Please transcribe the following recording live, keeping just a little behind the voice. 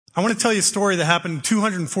I want to tell you a story that happened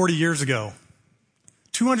 240 years ago.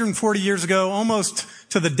 240 years ago, almost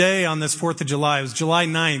to the day on this 4th of July. It was July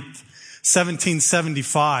 9th,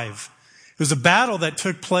 1775. It was a battle that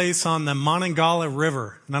took place on the Monongahela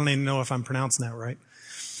River. And I don't even know if I'm pronouncing that right.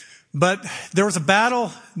 But there was a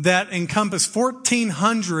battle that encompassed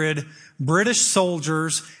 1,400 British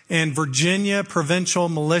soldiers and Virginia provincial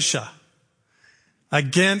militia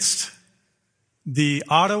against the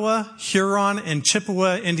Ottawa, Huron, and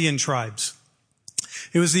Chippewa Indian tribes.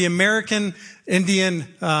 It was the American Indian,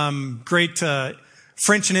 French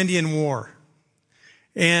and Indian War.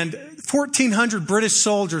 And 1,400 British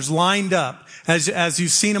soldiers lined up. As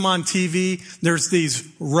you've seen them on TV, there's these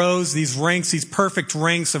rows, these ranks, these perfect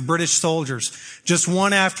ranks of British soldiers, just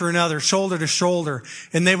one after another, shoulder to shoulder.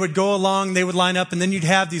 And they would go along, they would line up, and then you'd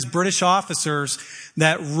have these British officers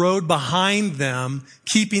that rode behind them,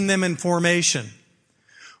 keeping them in formation.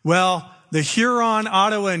 Well, the Huron,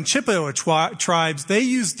 Ottawa, and Chippewa tribes, they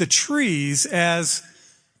used the trees as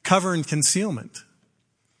cover and concealment.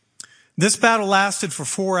 This battle lasted for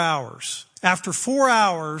 4 hours. After 4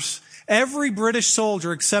 hours, every British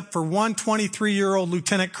soldier except for one 23-year-old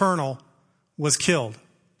lieutenant colonel was killed.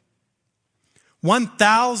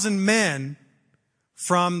 1,000 men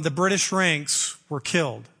from the British ranks were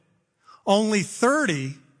killed. Only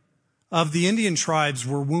 30 of the Indian tribes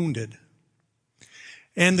were wounded.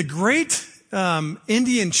 And the great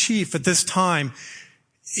Indian chief at this time,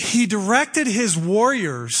 he directed his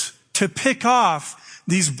warriors to pick off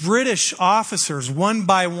these British officers one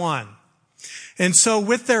by one. And so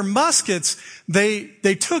with their muskets, they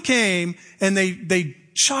took aim and they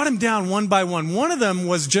shot him down one by one. One of them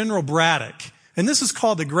was General Braddock. And this is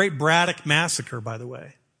called the Great Braddock Massacre, by the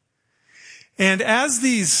way. And as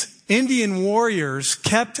these Indian warriors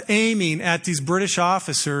kept aiming at these British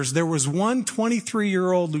officers, there was one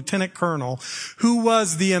 23-year-old lieutenant colonel who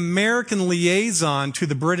was the American liaison to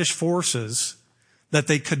the British forces that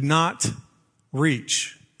they could not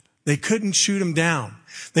reach. They couldn't shoot him down.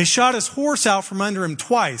 They shot his horse out from under him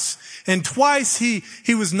twice. And twice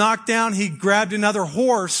he was knocked down. He grabbed another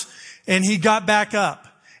horse and he got back up.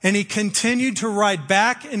 And he continued to ride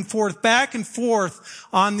back and forth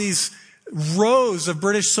on these rows of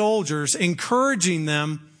British soldiers, encouraging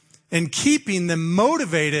them and keeping them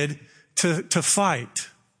motivated to fight.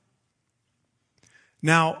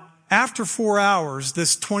 Now, after 4 hours,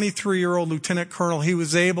 this 23-year-old lieutenant colonel, he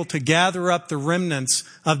was able to gather up the remnants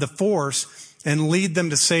of the force and lead them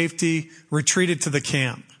to safety, retreated to the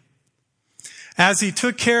camp. As he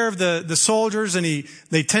took care of the soldiers and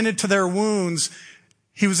they tended to their wounds,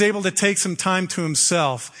 he was able to take some time to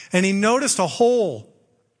himself. And he noticed a hole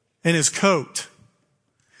in his coat.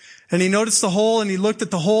 And he noticed the hole and he looked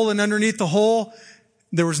at the hole, and underneath the hole,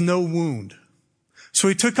 there was no wound. So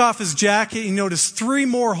he took off his jacket. He noticed 3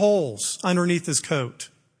 more holes underneath his coat.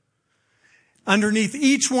 Underneath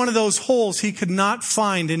each one of those holes, he could not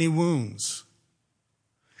find any wounds.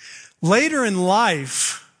 Later in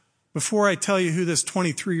life, before I tell you who this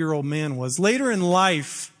 23-year-old man was, later in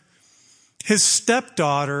life, his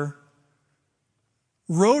stepdaughter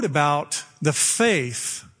wrote about the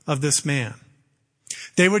faith of this man.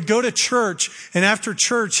 They would go to church, and after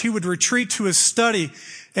church, he would retreat to his study,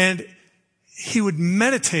 and he would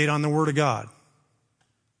meditate on the Word of God.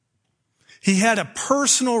 He had a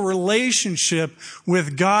personal relationship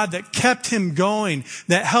with God that kept him going,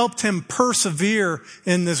 that helped him persevere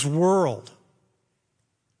in this world.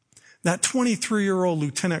 That 23-year-old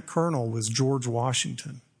lieutenant colonel was George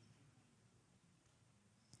Washington.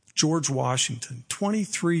 George Washington,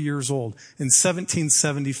 23 years old in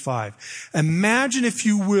 1775. Imagine, if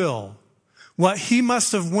you will, what he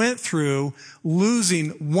must have went through losing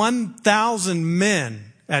 1,000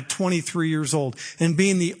 men at 23 years old and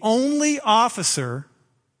being the only officer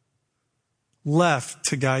left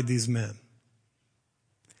to guide these men.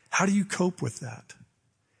 How do you cope with that?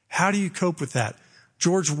 How do you cope with that?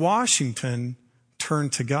 George Washington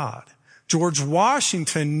turned to God. George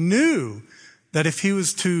Washington knew that if he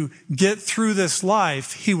was to get through this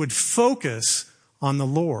life, he would focus on the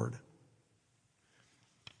Lord.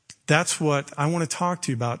 That's what I want to talk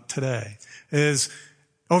to you about today. Is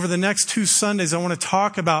over the next 2 Sundays, I want to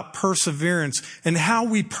talk about perseverance and how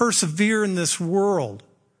we persevere in this world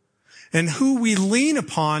and who we lean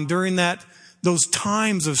upon during those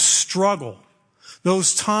times of struggle,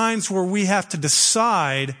 those times where we have to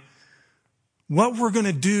decide what we're going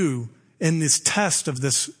to do in this test of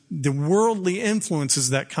the worldly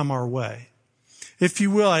influences that come our way. If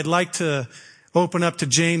you will, I'd like to open up to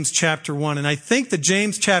James chapter 1. And I think that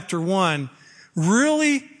James chapter 1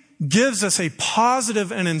 really gives us a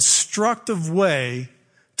positive and instructive way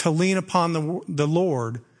to lean upon the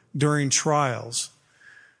Lord during trials.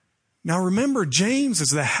 Now remember, James is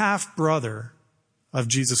the half-brother of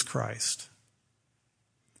Jesus Christ.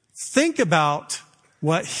 Think about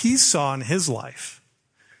what he saw in his life.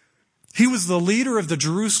 He was the leader of the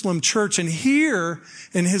Jerusalem church, and here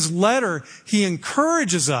in his letter, he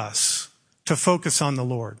encourages us to focus on the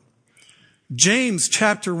Lord. James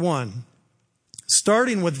chapter 1,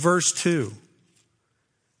 starting with verse 2.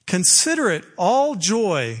 Consider it all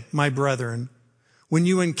joy, my brethren, when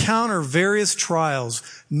you encounter various trials,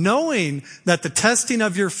 knowing that the testing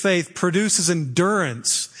of your faith produces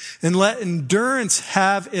endurance, and let endurance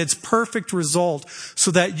have its perfect result, so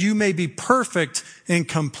that you may be perfect and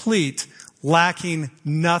complete, lacking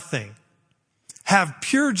nothing. Have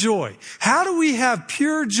pure joy. How do we have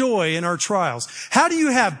pure joy in our trials? How do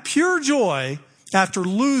you have pure joy after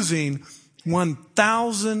losing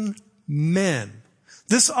 1,000 men?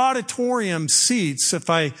 This auditorium seats, if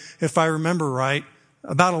I remember right,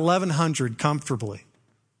 about 1,100 comfortably.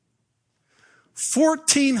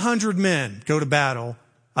 1,400 men go to battle,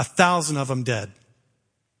 1,000 of them dead.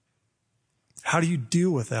 How do you deal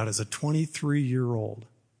with that as a 23-year-old?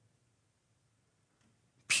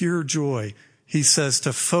 Pure joy. He says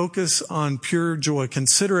to focus on pure joy.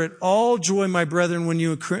 Consider it all joy, my brethren, when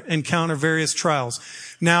you encounter various trials.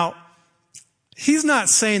 Now, he's not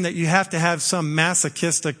saying that you have to have some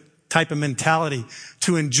masochistic type of mentality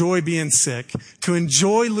to enjoy being sick, to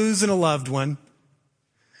enjoy losing a loved one.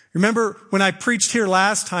 Remember when I preached here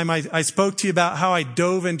last time, I spoke to you about how I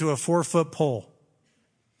dove into a 4-foot pole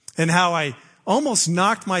and how I almost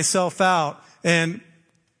knocked myself out and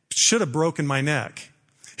should have broken my neck.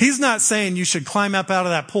 He's not saying you should climb up out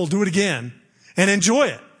of that pole, do it again, and enjoy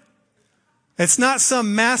it. It's not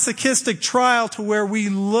some masochistic trial to where we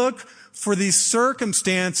look for these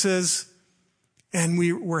circumstances and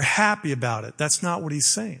we're happy about it. That's not what he's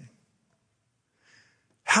saying.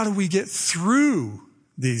 How do we get through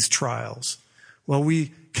these trials? Well,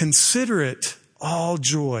 we consider it all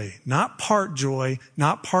joy, not part joy,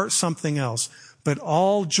 not part something else, but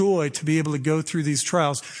all joy to be able to go through these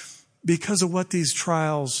trials because of what these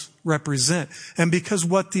trials represent and because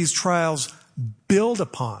what these trials build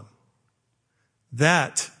upon.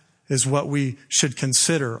 That is what we should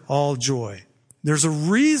consider all joy. There's a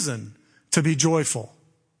reason to be joyful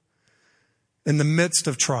in the midst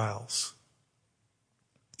of trials.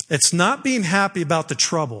 It's not being happy about the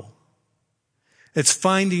trouble. It's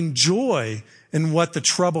finding joy in what the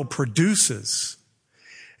trouble produces.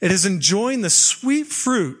 It is enjoying the sweet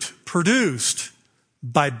fruit produced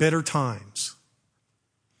by bitter times.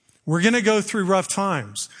 We're going to go through rough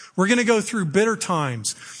times. We're going to go through bitter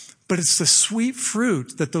times. But it's the sweet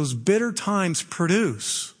fruit that those bitter times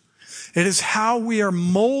produce. It is how we are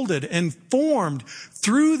molded and formed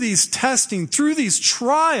through these testing, through these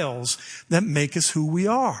trials that make us who we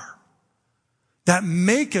are. That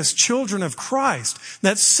make us children of Christ.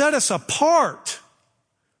 That set us apart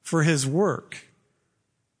for His work.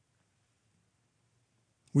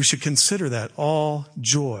 We should consider that all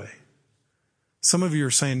joy. Some of you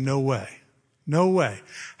are saying, no way. No way.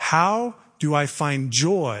 How do I find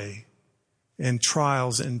joy in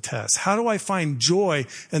trials and tests? How do I find joy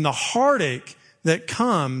in the heartache that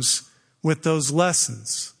comes with those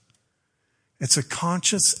lessons? It's a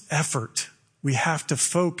conscious effort. We have to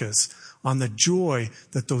focus on the joy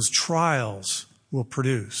that those trials will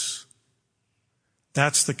produce.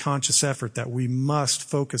 That's the conscious effort that we must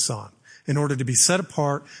focus on in order to be set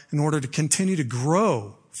apart, in order to continue to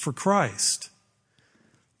grow for Christ.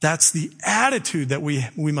 That's the attitude that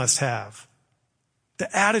we must have.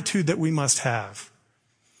 The attitude that we must have.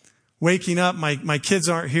 Waking up, my kids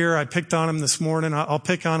aren't here. I picked on them this morning. I'll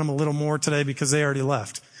pick on them a little more today because they already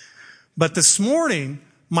left. But this morning,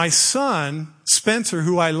 my son, Spencer,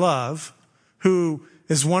 who I love, who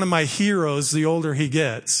is one of my heroes the older he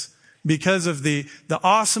gets, because of the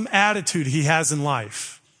awesome attitude he has in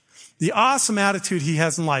life. The awesome attitude he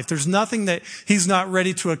has in life. There's nothing that he's not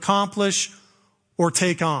ready to accomplish or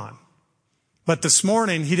take on. But this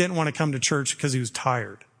morning, he didn't want to come to church because he was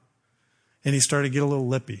tired. And he started to get a little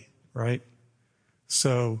lippy, right?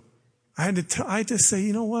 So I had to say,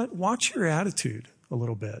 you know what? Watch your attitude a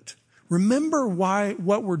little bit. Remember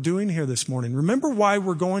what we're doing here this morning. Remember why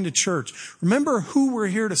we're going to church. Remember who we're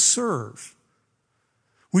here to serve.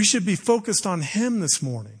 We should be focused on Him this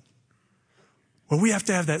morning. Well, we have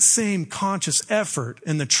to have that same conscious effort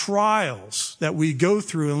in the trials that we go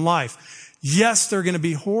through in life. Yes, they're going to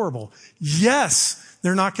be horrible. Yes,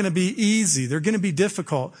 they're not going to be easy. They're going to be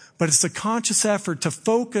difficult. But it's a conscious effort to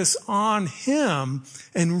focus on Him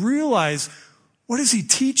and realize, what is He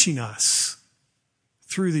teaching us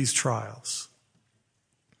through these trials?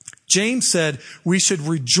 James said we should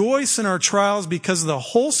rejoice in our trials because of the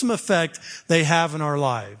wholesome effect they have in our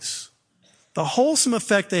lives. The wholesome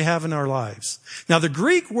effect they have in our lives. Now, the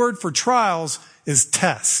Greek word for trials is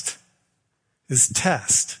test.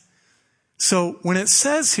 So when it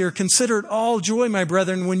says here, consider it all joy, my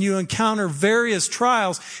brethren, when you encounter various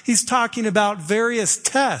trials, he's talking about various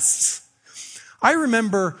tests. I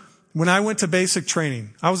remember when I went to basic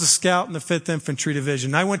training, I was a scout in the 5th Infantry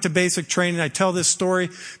Division. I went to basic training. I tell this story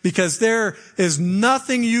because there is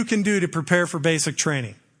nothing you can do to prepare for basic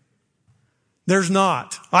training. There's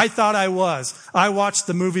not. I thought I was. I watched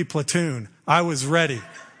the movie Platoon. I was ready.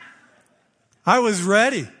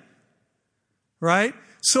 Right?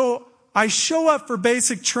 So I show up for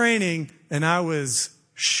basic training and I was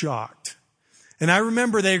shocked. And I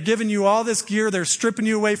remember they're giving you all this gear. They're stripping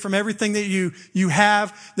you away from everything that you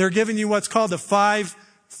have. They're giving you what's called the five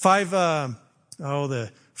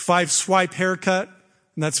swipe haircut.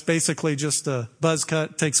 And that's basically just a buzz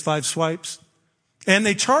cut. It takes 5 swipes. And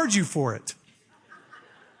they charge you for it.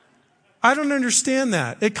 I don't understand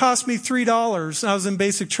that. It cost me $3. I was in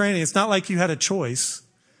basic training. It's not like you had a choice.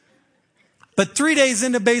 But 3 days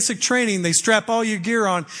into basic training, they strap all your gear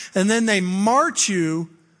on and then they march you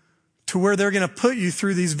to where they're going to put you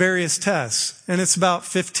through these various tests. And it's about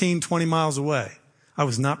 15, 20 miles away. I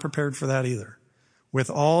was not prepared for that either, with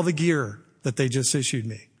all the gear that they just issued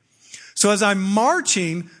me. So as I'm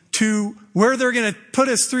marching to where they're going to put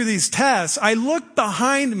us through these tests, I look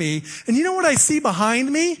behind me, and you know what I see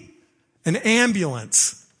behind me? An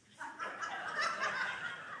ambulance.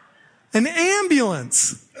 An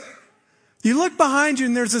ambulance. You look behind you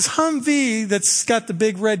and there's this Humvee that's got the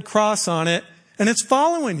big red cross on it and it's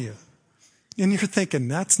following you. And you're thinking,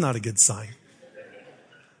 that's not a good sign.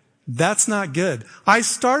 That's not good. I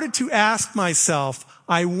started to ask myself,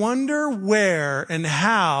 I wonder where and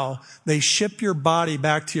how they ship your body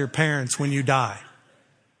back to your parents when you die.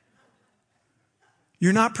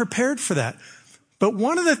 You're not prepared for that. But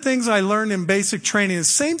one of the things I learned in basic training is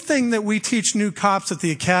the same thing that we teach new cops at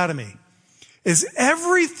the academy, is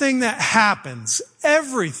everything that happens,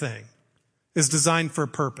 everything is designed for a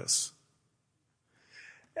purpose.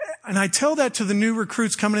 And I tell that to the new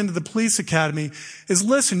recruits coming into the police academy is,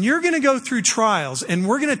 listen, you're going to go through trials and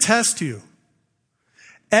we're going to test you.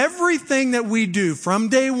 Everything that we do from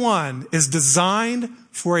day one is designed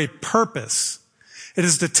for a purpose. It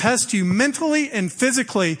is to test you mentally and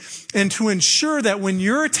physically and to ensure that when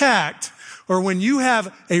you're attacked or when you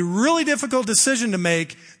have a really difficult decision to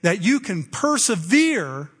make, that you can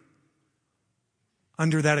persevere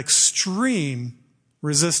under that extreme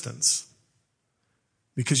resistance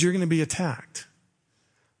because you're going to be attacked.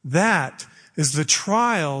 That is the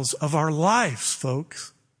trials of our lives,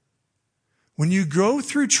 folks. When you go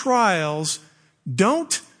through trials,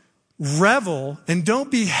 don't revel and don't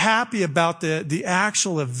be happy about the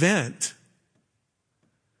actual event,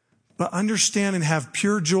 but understand and have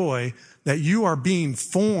pure joy that you are being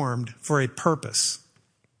formed for a purpose.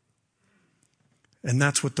 And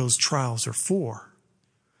that's what those trials are for.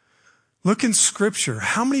 Look in Scripture.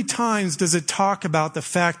 How many times does it talk about the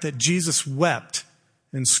fact that Jesus wept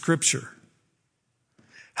in Scripture?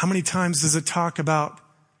 How many times does it talk about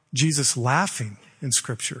Jesus laughing in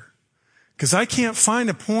Scripture? Because I can't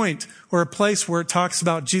find a point or a place where it talks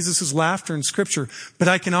about Jesus' laughter in Scripture, but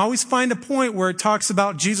I can always find a point where it talks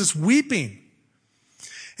about Jesus weeping.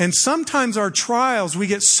 And sometimes our trials, we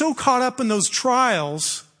get so caught up in those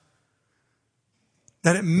trials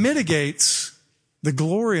that it mitigates the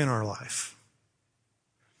glory in our life.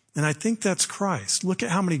 And I think that's Christ. Look at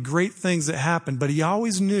how many great things that happened, but he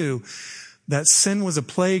always knew that sin was a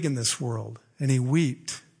plague in this world, and he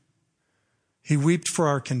wept. He wept for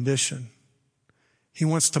our condition. He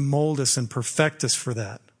wants to mold us and perfect us for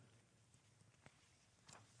that.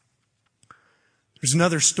 There's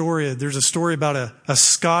another story. There's a story about a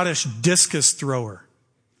Scottish discus thrower.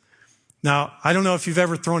 Now, I don't know if you've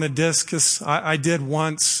ever thrown a discus. I did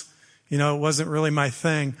once. You know, it wasn't really my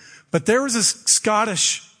thing. But there was a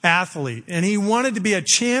Scottish athlete, and he wanted to be a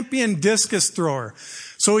champion discus thrower.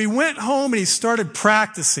 So he went home and he started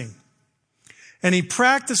practicing. And he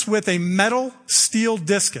practiced with a metal steel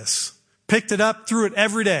discus. Picked it up, threw it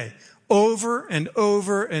every day, over and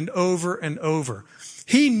over and over and over.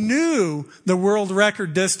 He knew the world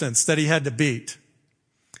record distance that he had to beat.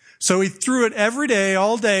 So he threw it every day,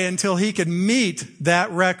 all day, until he could meet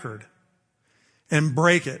that record and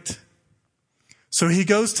break it. So he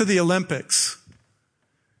goes to the Olympics.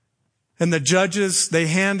 And the judges, they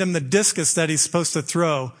hand him the discus that he's supposed to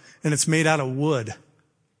throw, and it's made out of wood.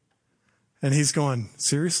 And he's going,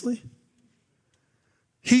 seriously?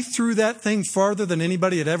 He threw that thing farther than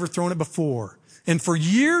anybody had ever thrown it before. And for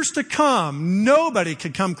years to come, nobody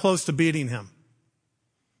could come close to beating him.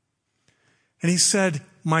 And he said,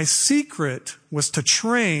 my secret was to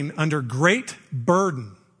train under great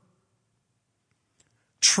burden.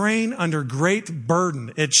 Train under great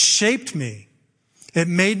burden. It shaped me. It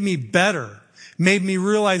made me better. Made me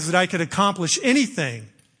realize that I could accomplish anything.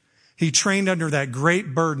 He trained under that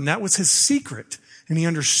great burden. That was his secret. And he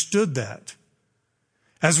understood that.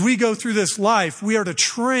 As we go through this life, we are to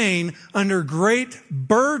train under great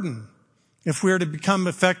burden if we are to become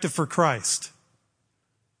effective for Christ.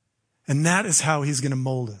 And that is how he's going to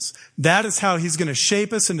mold us. That is how he's going to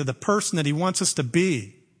shape us into the person that he wants us to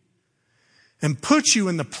be and put you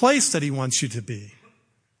in the place that he wants you to be.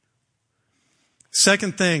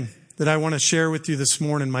 Second thing that I want to share with you this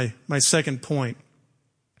morning, my second point.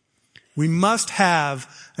 We must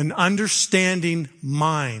have an understanding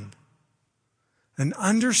mind. An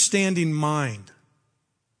understanding mind.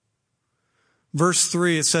 Verse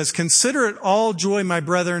 3, it says, consider it all joy, my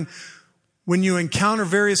brethren, when you encounter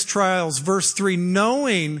various trials. Verse 3,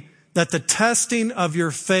 knowing that the testing of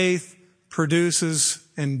your faith produces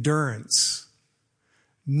endurance.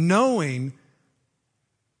 Knowing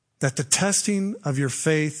that the testing of your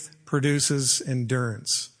faith produces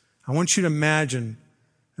endurance. I want you to imagine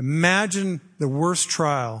the worst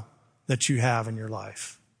trial that you have in your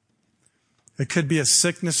life. It could be a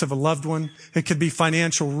sickness of a loved one. It could be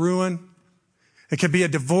financial ruin. It could be a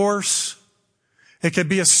divorce. It could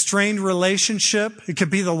be a strained relationship. It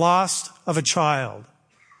could be the loss of a child.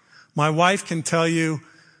 My wife can tell you,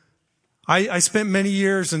 I spent many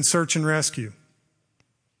years in search and rescue.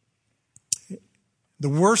 The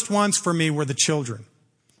worst ones for me were the children,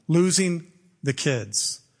 losing the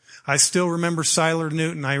kids. I still remember Siler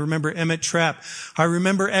Newton. I remember Emmett Trapp. I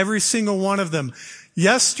remember every single one of them.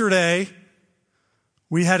 Yesterday,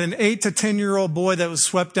 we had an 8 to 10-year-old boy that was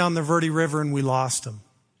swept down the Verde River and we lost him.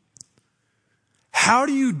 How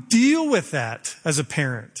do you deal with that as a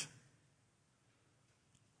parent?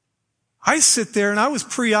 I sit there and I was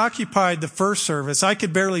preoccupied the first service. I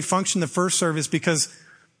could barely function the first service because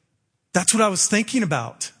that's what I was thinking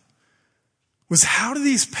about. Was how do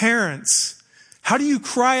these parents, how do you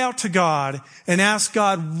cry out to God and ask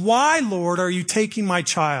God, why, Lord, are you taking my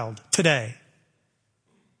child today?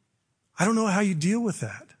 I don't know how you deal with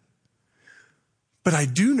that. But I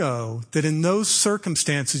do know that in those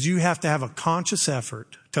circumstances, you have to have a conscious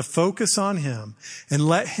effort to focus on him and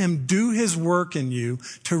let him do his work in you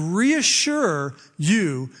to reassure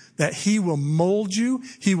you that he will mold you.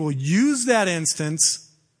 He will use that instance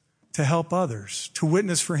to help others, to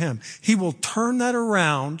witness for him. He will turn that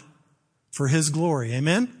around for his glory.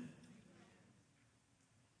 Amen?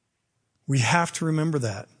 We have to remember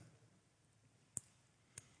that.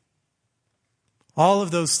 All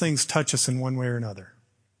of those things touch us in one way or another.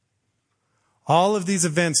 All of these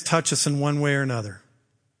events touch us in one way or another.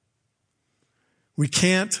 We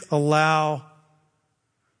can't allow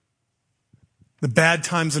the bad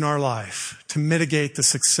times in our life to mitigate the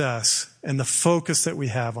success and the focus that we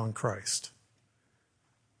have on Christ.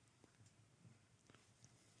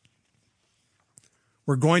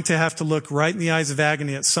 We're going to have to look right in the eyes of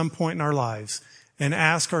agony at some point in our lives and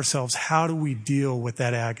ask ourselves, how do we deal with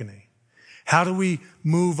that agony? How do we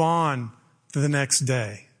move on to the next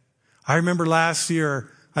day? I remember last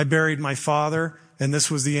year I buried my father, and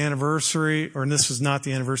this was the anniversary, or this was not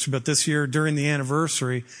the anniversary, but this year during the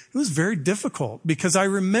anniversary, it was very difficult because I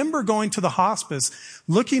remember going to the hospice,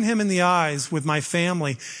 looking him in the eyes with my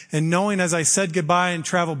family, and knowing as I said goodbye and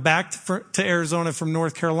traveled back to Arizona from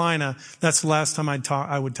North Carolina, that's the last time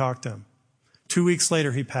I would talk to him. 2 weeks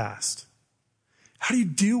later, he passed. How do you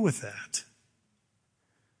deal with that?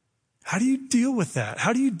 How do you deal with that?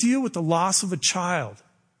 How do you deal with the loss of a child?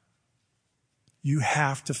 You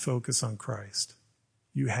have to focus on Christ.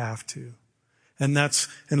 You have to. And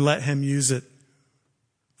let him use it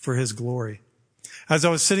for his glory. As I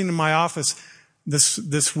was sitting in my office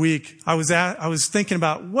this week, I was thinking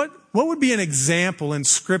about what would be an example in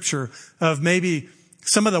Scripture of maybe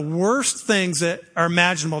some of the worst things that are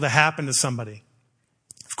imaginable to happen to somebody.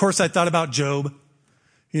 Of course, I thought about Job.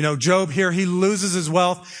 You know, Job here, he loses his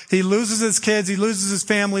wealth. He loses his kids. He loses his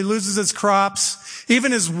family, loses his crops.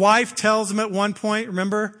 Even his wife tells him at one point,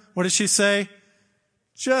 remember, what does she say?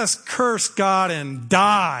 Just curse God and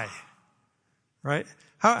die. Right?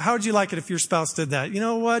 How would you like it if your spouse did that? You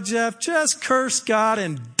know what, Jeff? Just curse God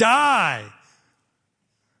and die.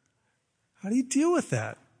 How do you deal with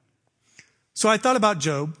that? So I thought about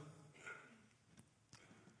Job.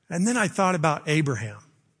 And then I thought about Abraham.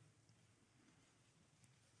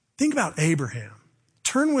 Think about Abraham.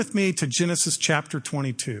 Turn with me to Genesis chapter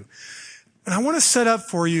 22. And I want to set up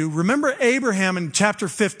for you, remember Abraham in chapter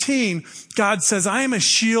 15, God says, I am a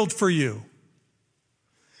shield for you.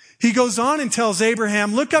 He goes on and tells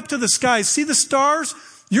Abraham, look up to the skies, see the stars?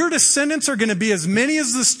 Your descendants are going to be as many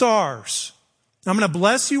as the stars. I'm going to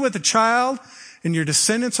bless you with a child, and your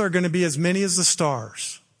descendants are going to be as many as the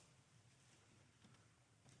stars.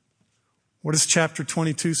 What does chapter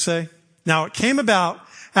 22 say? Now it came about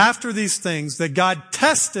after these things that God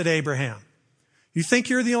tested Abraham. You think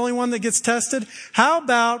you're the only one that gets tested? How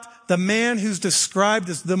about the man who's described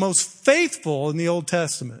as the most faithful in the Old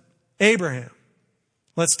Testament? Abraham.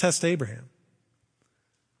 Let's test Abraham.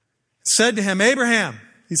 Said to him, Abraham,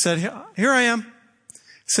 he said, here I am.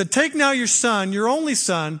 He said, take now your son, your only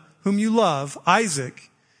son, whom you love, Isaac,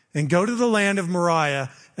 and go to the land of Moriah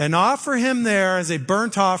and offer him there as a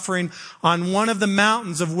burnt offering on one of the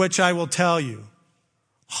mountains of which I will tell you.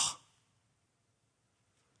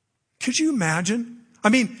 Could you imagine? I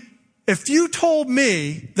mean, if you told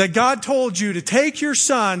me that God told you to take your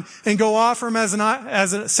son and go offer him as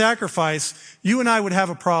a sacrifice, you and I would have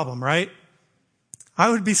a problem, right? I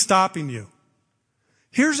would be stopping you.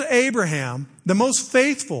 Here's Abraham, the most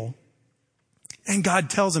faithful, and God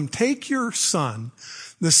tells him, take your son,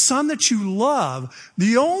 the son that you love,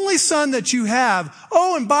 the only son that you have.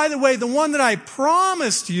 Oh, and by the way, the one that I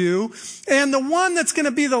promised you, and the one that's going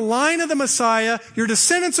to be the line of the Messiah. Your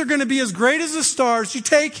descendants are going to be as great as the stars. You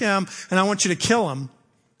take him, and I want you to kill him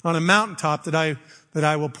on a mountaintop that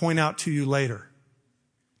I will point out to you later.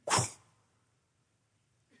 Whew.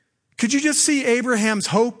 Could you just see Abraham's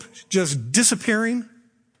hope just disappearing?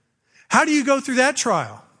 How do you go through that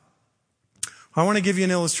trial? I want to give you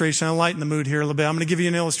an illustration. I'll lighten the mood here a little bit. I'm going to give you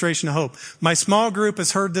an illustration of hope. My small group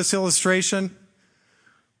has heard this illustration,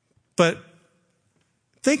 but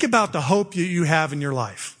think about the hope you have in your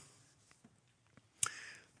life.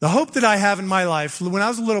 The hope that I have in my life, when I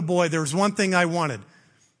was a little boy, there was one thing I wanted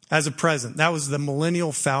as a present. That was the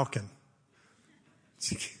Millennial Falcon.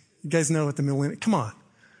 You guys know what the Millennial, come on.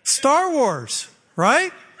 Star Wars,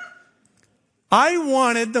 right? I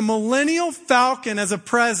wanted the Millennial Falcon as a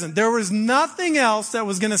present. There was nothing else that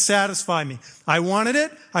was going to satisfy me. I wanted it.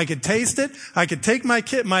 I could taste it. I could take my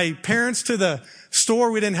parents to the store.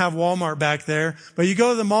 We didn't have Walmart back there, but you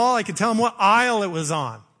go to the mall, I could tell them what aisle it was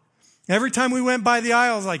on. Every time we went by the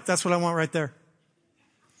aisle, I was like, that's what I want right there.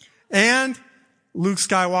 And Luke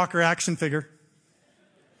Skywalker action figure.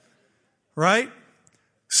 Right?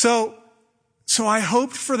 So I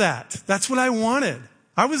hoped for that. That's what I wanted.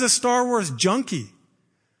 I was a Star Wars junkie.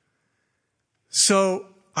 So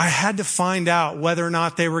I had to find out whether or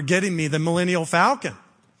not they were getting me the Millennial Falcon.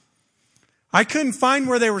 I couldn't find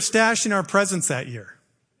where they were stashing our presents that year.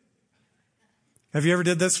 Have you ever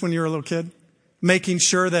did this when you were a little kid? Making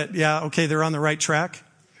sure that, they're on the right track.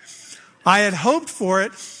 I had hoped for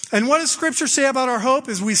it. And what does Scripture say about our hope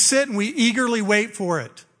is we sit and we eagerly wait for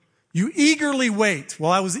it. You eagerly wait.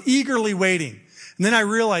 Well, I was eagerly waiting. And then I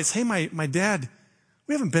realized, hey, my dad,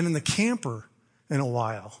 we haven't been in the camper in a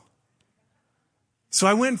while. So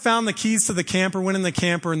I went and found the keys to the camper, went in the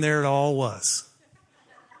camper, and there it all was.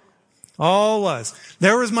 All was.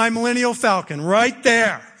 There was my Millennial Falcon right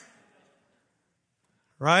there.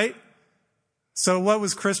 Right? So what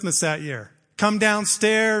was Christmas that year? Come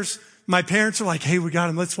downstairs. My parents are like, hey, we got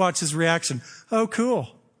him. Let's watch his reaction. Oh, cool.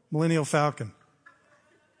 Millennial Falcon.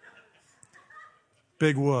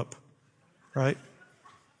 Big whoop. Right?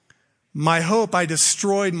 My hope, I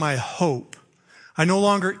destroyed my hope. I no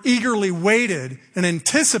longer eagerly waited and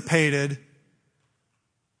anticipated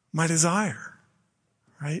my desire,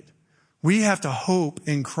 right? We have to hope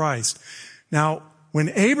in Christ. Now, when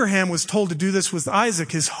Abraham was told to do this with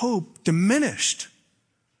Isaac, his hope diminished.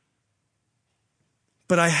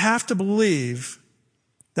 But I have to believe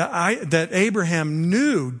that Abraham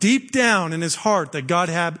knew deep down in his heart that God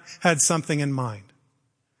had something in mind.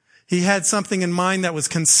 He had something in mind that was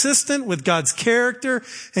consistent with God's character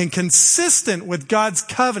and consistent with God's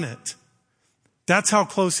covenant. That's how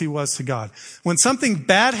close he was to God. When something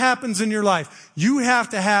bad happens in your life, you have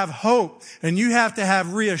to have hope and you have to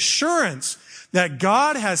have reassurance that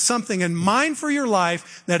God has something in mind for your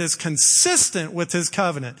life that is consistent with his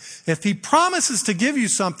covenant. If he promises to give you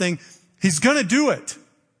something, he's going to do it.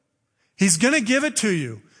 He's going to give it to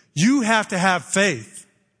you. You have to have faith.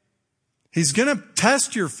 He's going to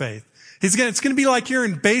test your faith. It's going to be like you're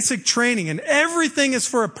in basic training and everything is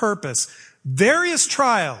for a purpose. Various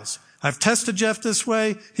trials. I've tested Jeff this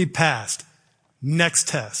way. He passed. Next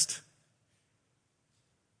test.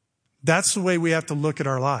 That's the way we have to look at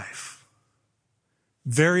our life.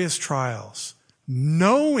 Various trials.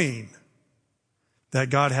 Knowing that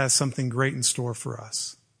God has something great in store for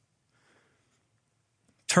us.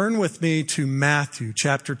 Turn with me to Matthew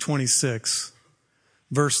chapter 26,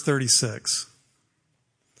 verse 36.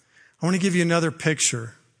 I want to give you another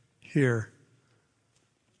picture here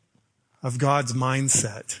of God's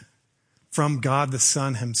mindset from God the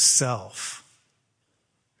Son himself.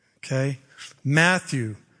 Okay?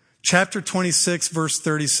 Matthew chapter 26, verse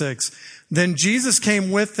 36. Then Jesus came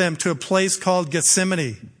with them to a place called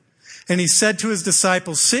Gethsemane. And he said to his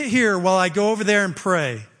disciples, sit here while I go over there and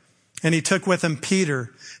pray. And he took with him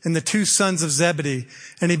Peter and the two sons of Zebedee.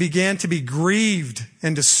 And he began to be grieved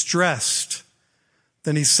and distressed.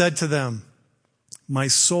 Then he said to them, my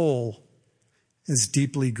soul is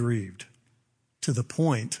deeply grieved to the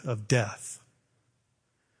point of death.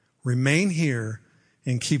 Remain here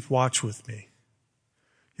and keep watch with me.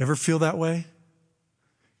 You ever feel that way?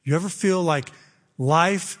 You ever feel like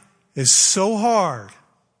life is so hard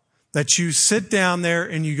that you sit down there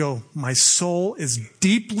and you go, my soul is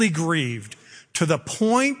deeply grieved to the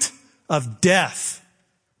point of death.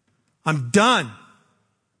 I'm done.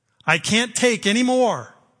 I can't take any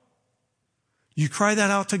more. You cry that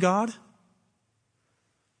out to God?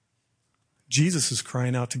 Jesus is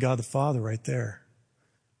crying out to God the Father right there.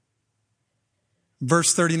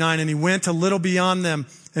 Verse 39, and he went a little beyond them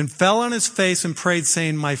and fell on his face and prayed,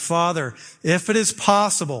 saying, my Father, if it is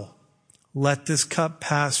possible, let this cup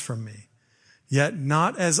pass from me. Yet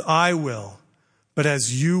not as I will, but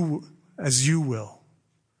as you will.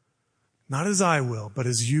 Not as I will, but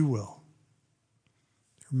as you will.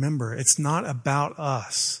 Remember, it's not about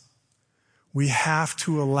us. We have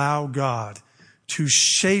to allow God to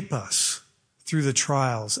shape us through the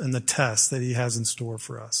trials and the tests that he has in store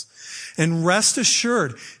for us. And rest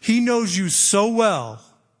assured, he knows you so well.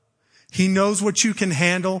 He knows what you can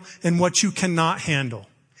handle and what you cannot handle.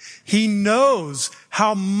 He knows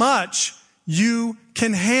how much you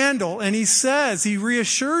can handle. And he says, he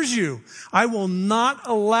reassures you, I will not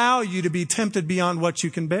allow you to be tempted beyond what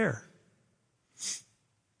you can bear.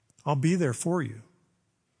 I'll be there for you.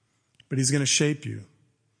 But he's going to shape you.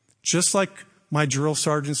 Just like my drill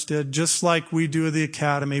sergeants did, just like we do at the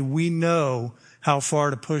academy, we know how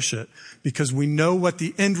far to push it because we know what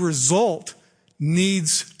the end result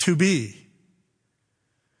needs to be.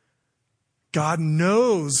 God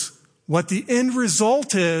knows what the end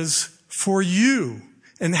result is for you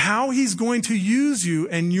and how he's going to use you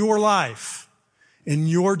in your life, in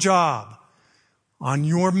your job, on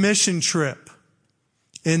your mission trip,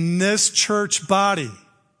 in this church body.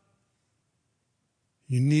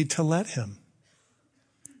 You need to let him.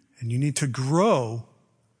 And you need to grow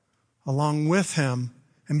along with him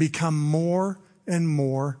and become more and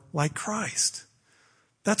more like Christ.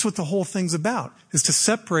 That's what the whole thing's about, is to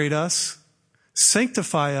separate us,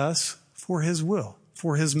 sanctify us for his will,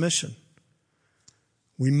 for his mission.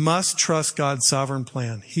 We must trust God's sovereign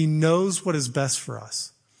plan. He knows what is best for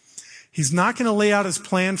us. He's not going to lay out his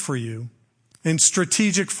plan for you in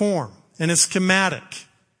strategic form, in a schematic,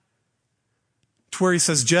 to where he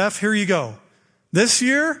says, Jeff, here you go. This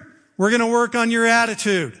year, we're going to work on your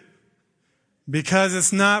attitude because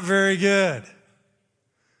it's not very good.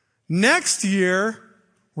 Next year,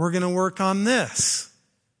 we're going to work on this.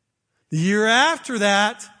 The year after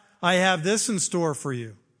that, I have this in store for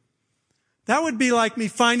you. That would be like me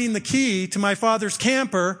finding the key to my father's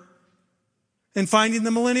camper and finding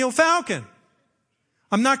the Millennial Falcon.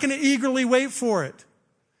 I'm not going to eagerly wait for it.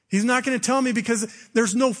 He's not going to tell me because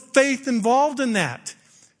there's no faith involved in that.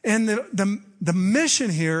 And the mission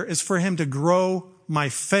here is for him to grow my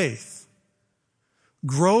faith.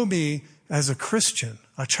 Grow me as a Christian,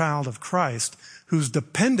 a child of Christ, who's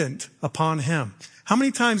dependent upon him. How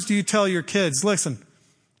many times do you tell your kids, listen,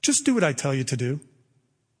 just do what I tell you to do.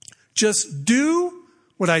 Just do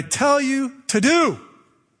what I tell you to do.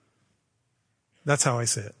 That's how I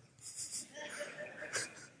say it.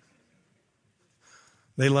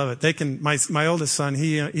 They love it. They can. My oldest son,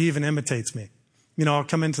 he even imitates me. You know, I'll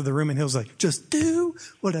come into the room and he'll like, just do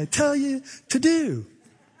what I tell you to do.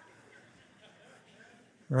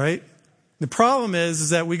 Right? The problem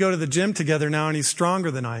is that we go to the gym together now and he's stronger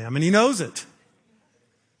than I am and he knows it.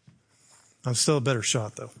 I'm still a better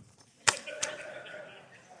shot though.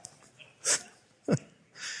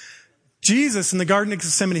 Jesus in the Garden of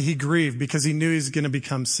Gethsemane, he grieved because he knew he was going to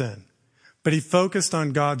become sin. But he focused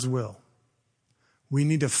on God's will. We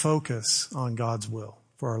need to focus on God's will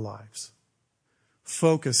for our lives.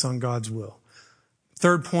 Focus on God's will.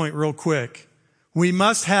 Third point, real quick. We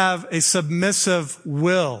must have a submissive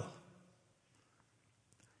will.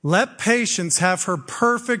 Let patience have her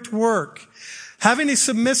perfect work. Having a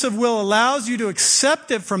submissive will allows you to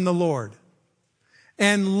accept it from the Lord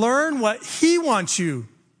and learn what he wants you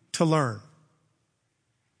to learn.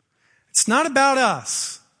 It's not about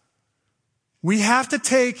us. We have to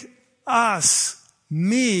take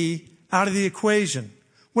me, out of the equation.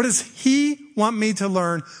 What does he want me to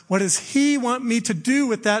learn? What does he want me to do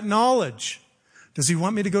with that knowledge? Does he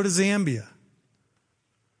want me to go to Zambia?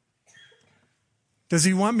 Does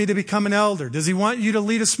he want me to become an elder? Does he want you to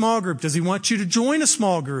lead a small group? Does he want you to join a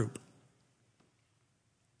small group?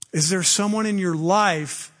 Is there someone in your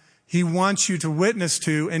life he wants you to witness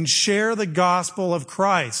to and share the gospel of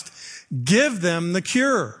Christ? Give them the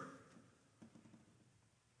cure.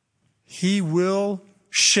 He will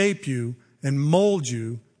shape you and mold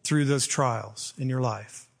you through those trials in your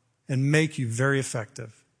life and make you very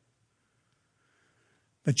effective.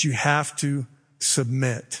 But you have to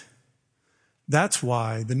submit. That's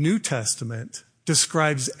why the New Testament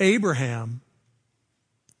describes Abraham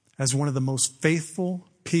as one of the most faithful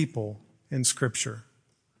people in Scripture.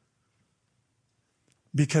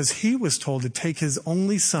 Because he was told to take his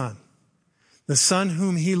only son, the son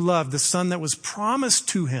whom he loved, the son that was promised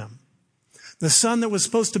to him, the son that was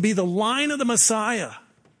supposed to be the line of the Messiah.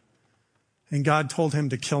 And God told him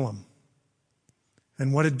to kill him.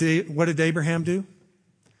 And what did Abraham do?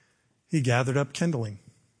 He gathered up kindling.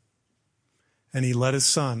 And he led his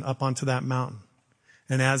son up onto that mountain.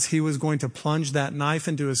 And as he was going to plunge that knife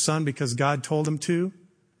into his son because God told him to,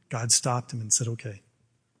 God stopped him and said, okay.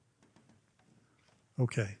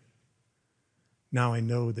 Now I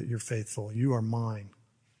know that you're faithful. You are mine.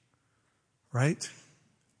 Right?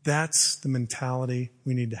 That's the mentality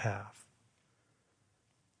we need to have.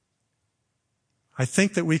 I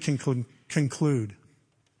think that we can conclude.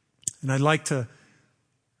 And I'd like to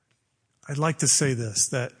say this,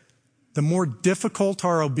 that the more difficult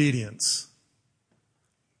our obedience,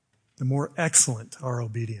 the more excellent our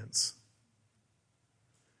obedience.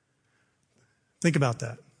 Think about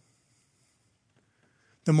that.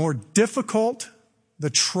 The more difficult the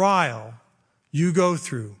trial you go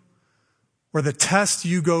through, or the test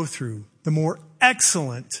you go through, the more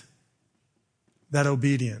excellent that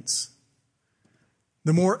obedience.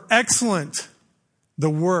 The more excellent the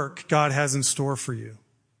work God has in store for you.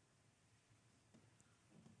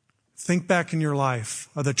 Think back in your life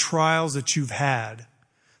of the trials that you've had,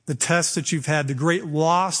 the tests that you've had, the great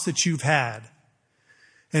loss that you've had.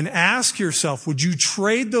 And ask yourself, would you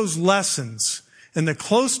trade those lessons and the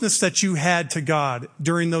closeness that you had to God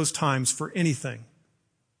during those times for anything?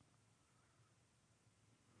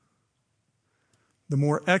 The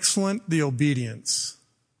more excellent the obedience,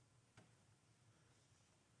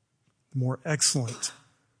 the more excellent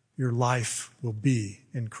your life will be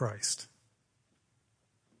in Christ.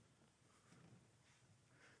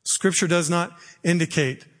 Scripture does not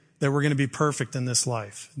indicate that we're going to be perfect in this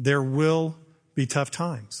life. There will be tough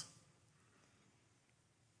times.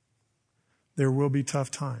 There will be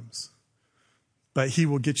tough times. But he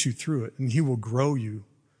will get you through it, and he will grow you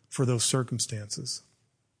for those circumstances.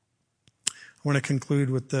 I want to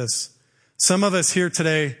conclude with this. Some of us here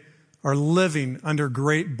today are living under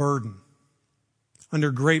great burden.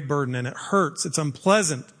 Under great burden, and it hurts. It's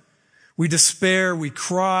unpleasant. We despair. We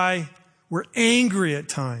cry. We're angry at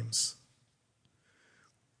times.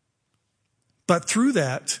 But through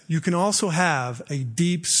that, you can also have a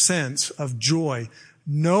deep sense of joy,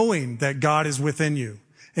 knowing that God is within you,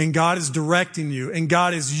 and God is directing you, and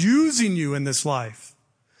God is using you in this life.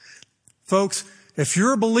 Folks, if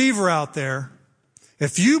you're a believer out there,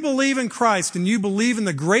 if you believe in Christ and you believe in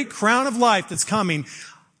the great crown of life that's coming,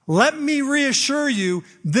 let me reassure you,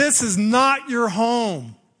 this is not your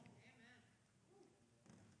home.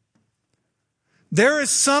 There is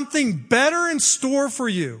something better in store for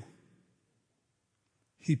you.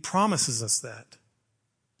 He promises us that.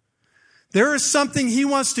 There is something he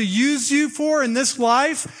wants to use you for in this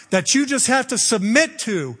life that you just have to submit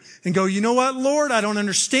to and go, you know what, Lord, I don't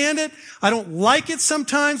understand it. I don't like it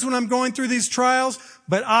sometimes when I'm going through these trials,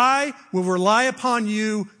 but I will rely upon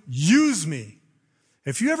you. Use me.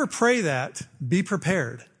 If you ever pray that, be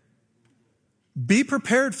prepared. Be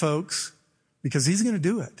prepared, folks, because he's going to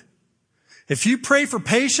do it. If you pray for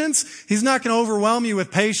patience, he's not going to overwhelm you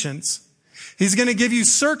with patience. He's going to give you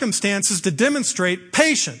circumstances to demonstrate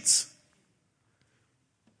patience.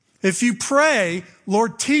 If you pray,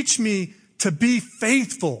 Lord, teach me to be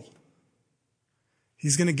faithful,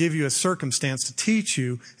 he's going to give you a circumstance to teach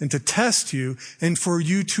you and to test you and for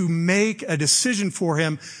you to make a decision for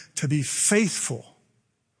him to be faithful.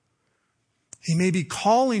 He may be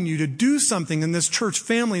calling you to do something in this church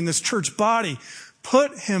family, in this church body.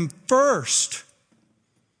 Put him first.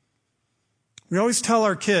 We always tell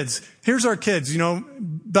our kids, here's our kids,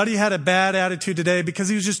 Buddy had a bad attitude today because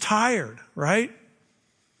he was just tired, right?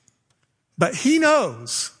 But he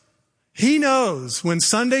knows when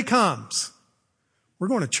Sunday comes, we're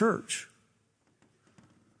going to church.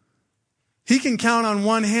 He can count on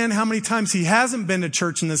one hand how many times he hasn't been to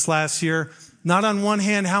church in this last year, not on one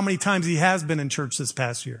hand how many times he has been in church this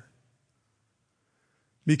past year.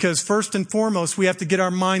 Because first and foremost, we have to get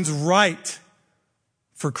our minds right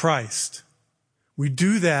for Christ. We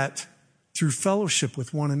do that through fellowship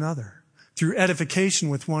with one another, through edification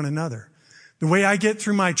with one another. The way I get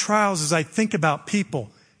through my trials is I think about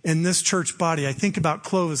people in this church body. I think about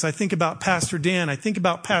Clovis. I think about Pastor Dan. I think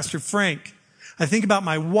about Pastor Frank. I think about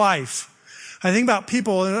my wife. I think about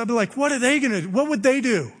people and I'll be like, what would they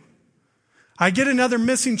do? I get another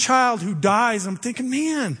missing child who dies. I'm thinking,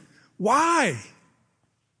 man, why?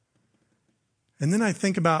 And then I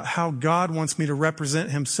think about how God wants me to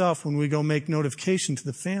represent himself when we go make notification to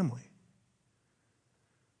the family.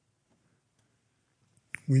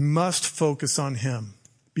 We must focus on him.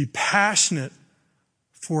 Be passionate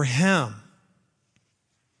for him.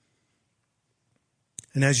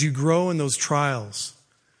 And as you grow in those trials,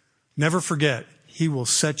 never forget, he will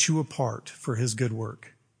set you apart for his good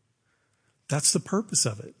work. That's the purpose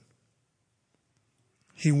of it.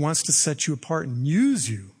 He wants to set you apart and use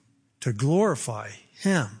you to glorify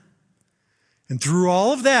him. And through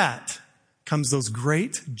all of that comes those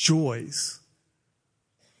great joys.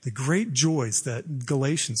 The great joys that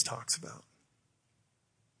Galatians talks about.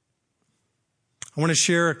 I want to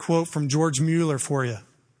share a quote from George Mueller for you.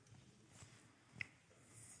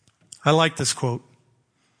 I like this quote.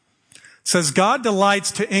 It says, God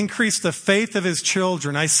delights to increase the faith of his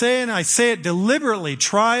children. I say it deliberately.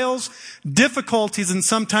 Trials, difficulties, and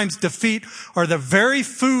sometimes defeat are the very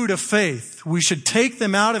food of faith. We should take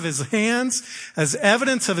them out of his hands as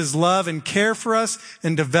evidence of his love and care for us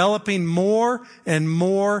in developing more and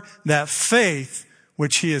more that faith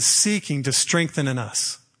which he is seeking to strengthen in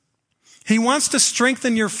us. He wants to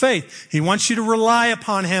strengthen your faith. He wants you to rely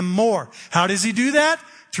upon him more. How does he do that?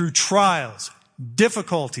 Through trials,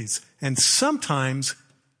 difficulties, and sometimes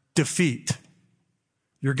defeat.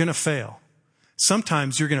 You're going to fail.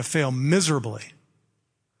 Sometimes you're going to fail miserably.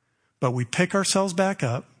 But we pick ourselves back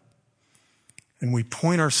up and we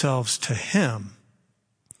point ourselves to him,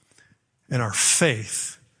 and our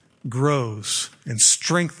faith grows and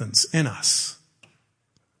strengthens in us.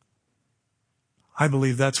 I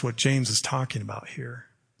believe that's what James is talking about here.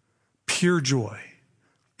 Pure joy.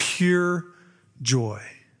 Pure joy.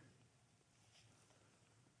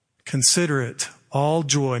 Consider it all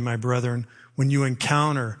joy, my brethren, when you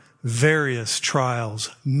encounter various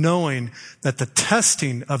trials, knowing that the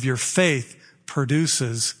testing of your faith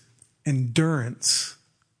produces endurance.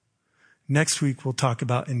 Next week, we'll talk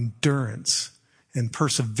about endurance and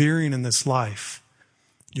persevering in this life.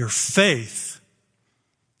 Your faith,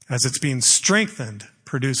 as it's being strengthened,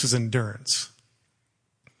 produces endurance.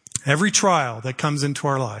 Every trial that comes into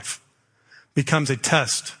our life becomes a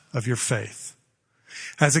test of your faith.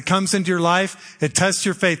 As it comes into your life, it tests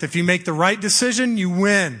your faith. If you make the right decision, you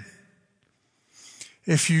win.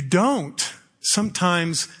 If you don't,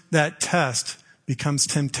 sometimes that test becomes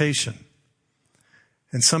temptation.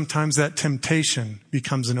 And sometimes that temptation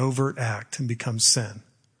becomes an overt act and becomes sin.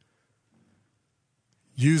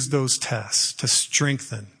 Use those tests to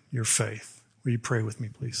strengthen your faith. Will you pray with me,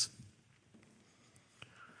 please?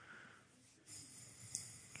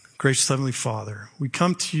 Gracious Heavenly Father, we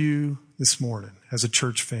come to you this morning as a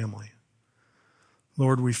church family.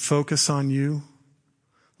 Lord, we focus on you.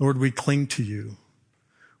 Lord, we cling to you.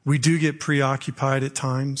 We do get preoccupied at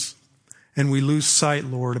times, and we lose sight,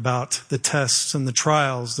 Lord, about the tests and the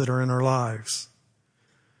trials that are in our lives.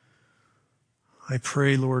 I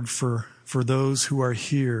pray, Lord, for those who are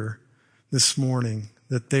here this morning,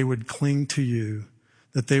 that they would cling to you,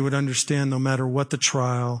 that they would understand no matter what the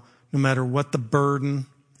trial, no matter what the burden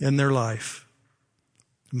in their life,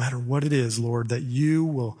 no matter what it is, Lord, that you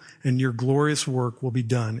will, and your glorious work will be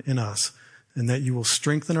done in us, and that you will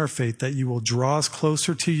strengthen our faith, that you will draw us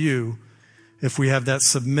closer to you if we have that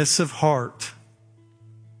submissive heart.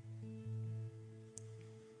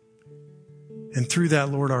 And through that,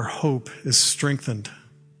 Lord, our hope is strengthened.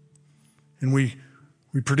 And we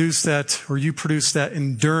produce that, or you produce that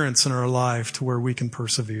endurance in our life to where we can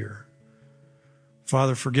persevere.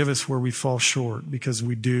 Father, forgive us where we fall short, because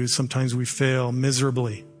we do. Sometimes we fail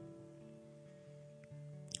miserably.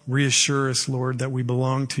 Reassure us, Lord, that we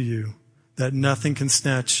belong to you, that nothing can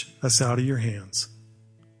snatch us out of your hands.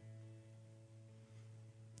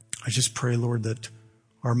 I just pray, Lord, that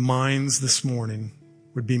our minds this morning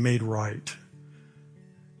would be made right,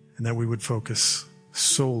 and that we would focus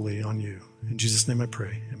solely on you. In Jesus' name I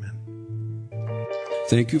pray. Amen.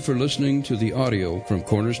 Thank you for listening to the audio from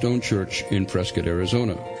Cornerstone Church in Prescott,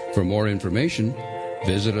 Arizona. For more information,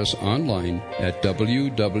 visit us online at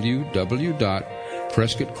www.ccorstone.org.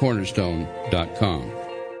 PrescottCornerstone.com.